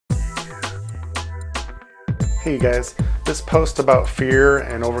Hey you guys, this post about fear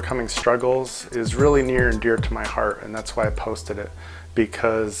and overcoming struggles is really near and dear to my heart, and that's why I posted it.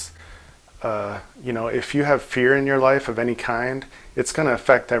 Because if you have fear in your life of any kind, it's going to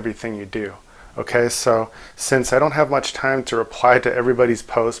affect everything you do. Okay, so since I don't have much time to reply to everybody's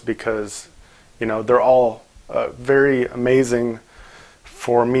post because they're all very amazing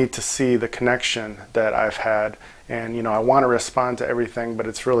for me to see the connection that I've had, and I want to respond to everything, but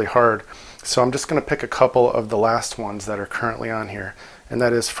it's really hard. So I'm just going to pick a couple of the last ones that are currently on here, and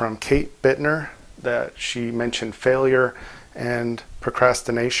that is from Kate Bittner, that she mentioned failure and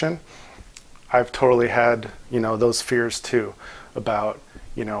procrastination. I've totally had those fears too about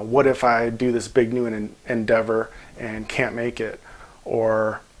what if I do this big new endeavor and can't make it,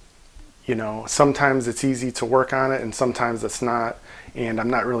 or sometimes it's easy to work on it and sometimes it's not, and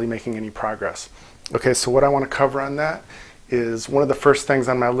I'm not really making any progress. Okay, so what I want to cover on that is one of the first things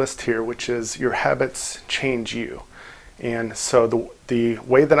on my list here, which is your habits change you. And so the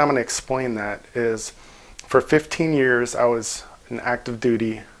way that I'm going to explain that is, for 15 years I was an active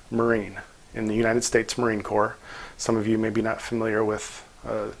duty Marine in the United States Marine Corps. Some of you may be not familiar with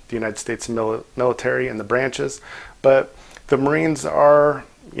the United States military and the branches, but the Marines are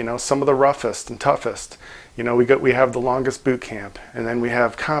some of the roughest and toughest. We have the longest boot camp, and then we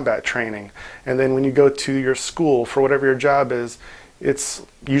have combat training, and then when you go to your school for whatever your job is, it's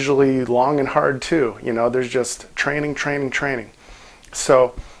usually long and hard too. There's just training.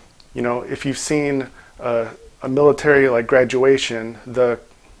 So if you've seen a military like graduation, the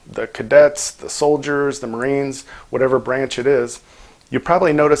cadets, the soldiers, the Marines, whatever branch it is, you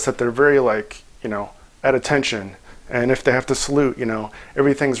probably notice that they're very at attention, and if they have to salute,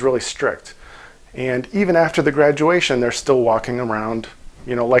 everything's really strict. And even after the graduation, they're still walking around,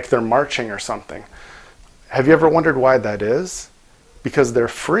 like they're marching or something. Have you ever wondered why that is? Because they're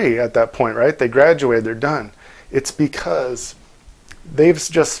free at that point, right? They graduated, they're done. It's because they've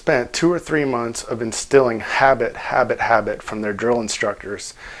just spent 2 or 3 months of instilling habit from their drill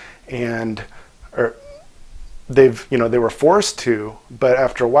instructors. And they were forced to, but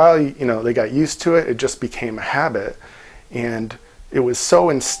after a while, they got used to it. It just became a habit. And it was so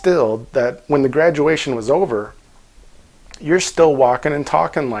instilled that when the graduation was over, you're still walking and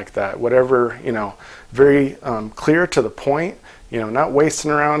talking like that, whatever, very clear to the point, not wasting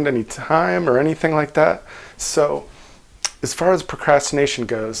around any time or anything like that. So as far as procrastination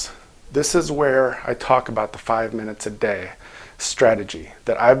goes, this is where I talk about the 5 minutes a day strategy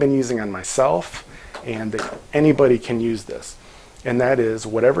that I've been using on myself, and that anybody can use this. And that is,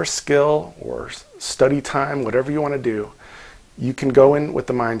 whatever skill or study time, whatever you want to do, you can go in with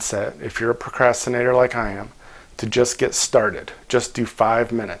the mindset, if you're a procrastinator like I am, to just get started. Just do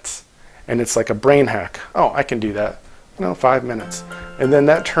 5 minutes. And it's like a brain hack. Oh, I can do that. 5 minutes. And then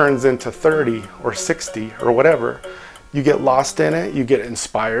that turns into 30 or 60 or whatever. You get lost in it. You get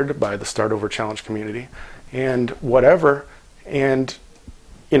inspired by the Start Over Challenge community and whatever. And,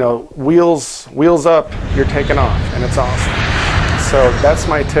 wheels up, you're taking off, and it's awesome. So that's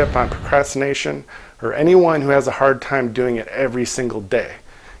my tip on procrastination, or anyone who has a hard time doing it every single day.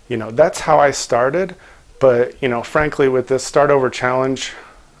 That's how I started, but frankly, with this Start Over Challenge,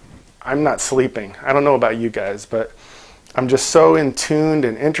 I'm not sleeping. I don't know about you guys, but I'm just so in tuned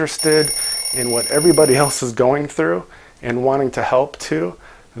and interested in what everybody else is going through and wanting to help too,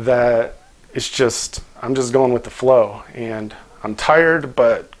 that I'm just going with the flow. And I'm tired,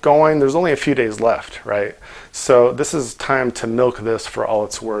 but going. There's only a few days left, right? So this is time to milk this for all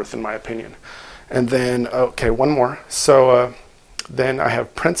it's worth, in my opinion. And then, okay, one more. So then I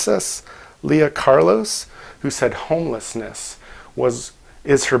have Princess Leah Carlos, who said homelessness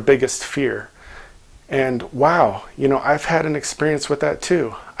is her biggest fear. And wow, I've had an experience with that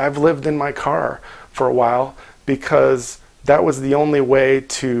too. I've lived in my car for a while because that was the only way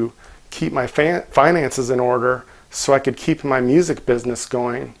to keep my finances in order so I could keep my music business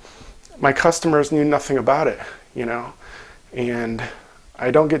going. My customers knew nothing about it, and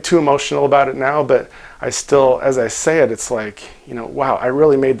I don't get too emotional about it now, but I still, as I say it, it's like, wow, I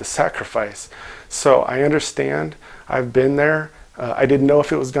really made the sacrifice. So I understand. I've been there. I didn't know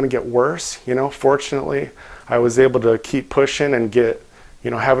if it was going to get worse. Fortunately, I was able to keep pushing and get,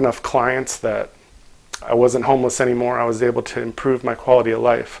 have enough clients that I wasn't homeless anymore. I was able to improve my quality of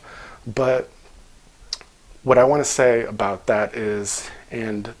life. But what I want to say about that is,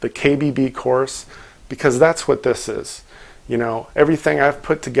 and the KBB course, because that's what this is. Everything I've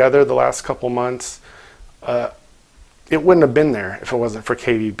put together the last couple months, it wouldn't have been there if it wasn't for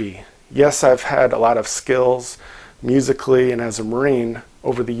KBB. Yes, I've had a lot of skills musically and as a Marine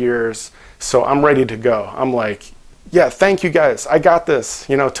over the years, so I'm ready to go. I'm like, yeah, thank you guys. I got this.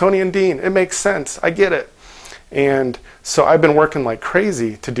 Tony and Dean, it makes sense. I get it. And so I've been working like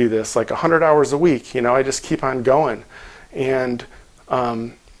crazy to do this, like 100 hours a week. You know, I just keep on going. And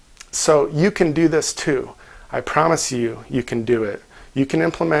so you can do this too. I promise you, you can do it. You can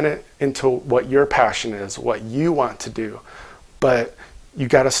implement it into what your passion is, what you want to do. But you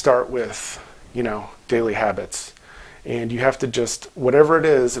got to start with, you know, daily habits. And you have to just, whatever it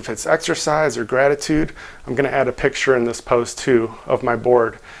is, if it's exercise or gratitude, I'm going to add a picture in this post too of my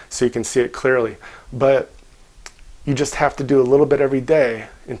board so you can see it clearly. But you just have to do a little bit every day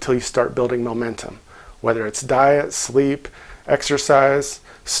until you start building momentum. Whether it's diet, sleep, exercise,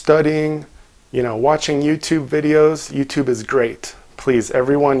 studying, you know, watching YouTube videos. YouTube is great. Please,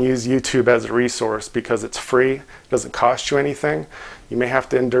 everyone use YouTube as a resource because it's free. It doesn't cost you anything. You may have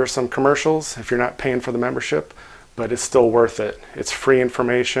to endure some commercials if you're not paying for the membership, but it's still worth it. It's free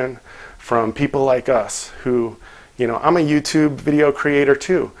information from people like us who, you know, I'm a YouTube video creator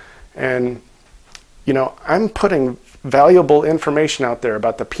too. And, you know, I'm putting valuable information out there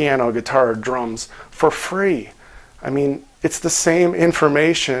about the piano, guitar, drums for free. I mean, it's the same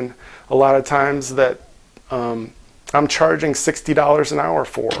information a lot of times that I'm charging $60 an hour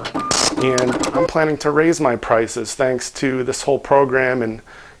for. And I'm planning to raise my prices thanks to this whole program and,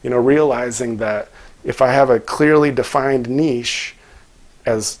 you know, realizing that if I have a clearly defined niche,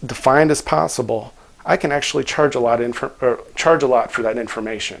 as defined as possible, I can actually charge a lot for that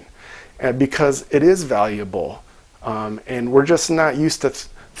information. And because it is valuable. And we're just not used to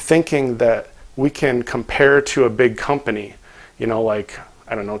thinking that we can compare to a big company, you know, like,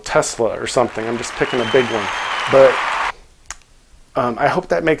 I don't know, Tesla or something. I'm just picking a big one. But I hope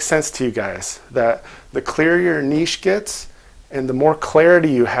that makes sense to you guys, that the clearer your niche gets and the more clarity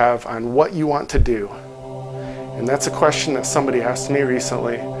you have on what you want to do. And that's a question that somebody asked me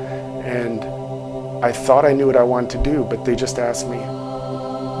recently, and I thought I knew what I wanted to do, but they just asked me,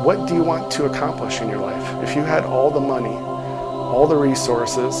 what do you want to accomplish in your life? If you had all the money, all the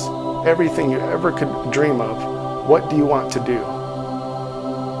resources, everything you ever could dream of, what do you want to do?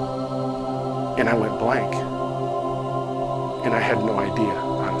 And I went blank. And I had no idea,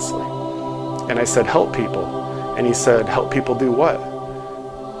 honestly. And I said, help people. And he said, help people do what?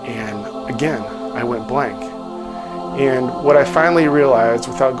 And again, I went blank. And what I finally realized,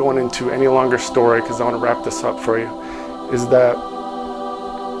 without going into any longer story, because I want to wrap this up for you, is that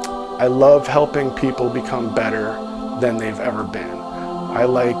I love helping people become better than they've ever been. I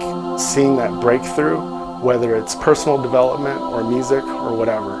like seeing that breakthrough, whether it's personal development or music or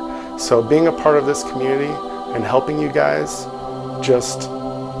whatever. So being a part of this community and helping you guys, just,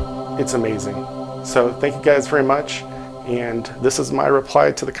 it's amazing. So thank you guys very much. And this is my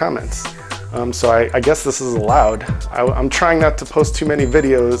reply to the comments. So I guess this is allowed. I'm trying not to post too many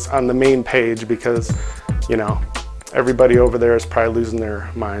videos on the main page because, you know, everybody over there is probably losing their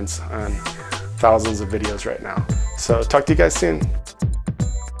minds on thousands of videos right now. So talk to you guys soon.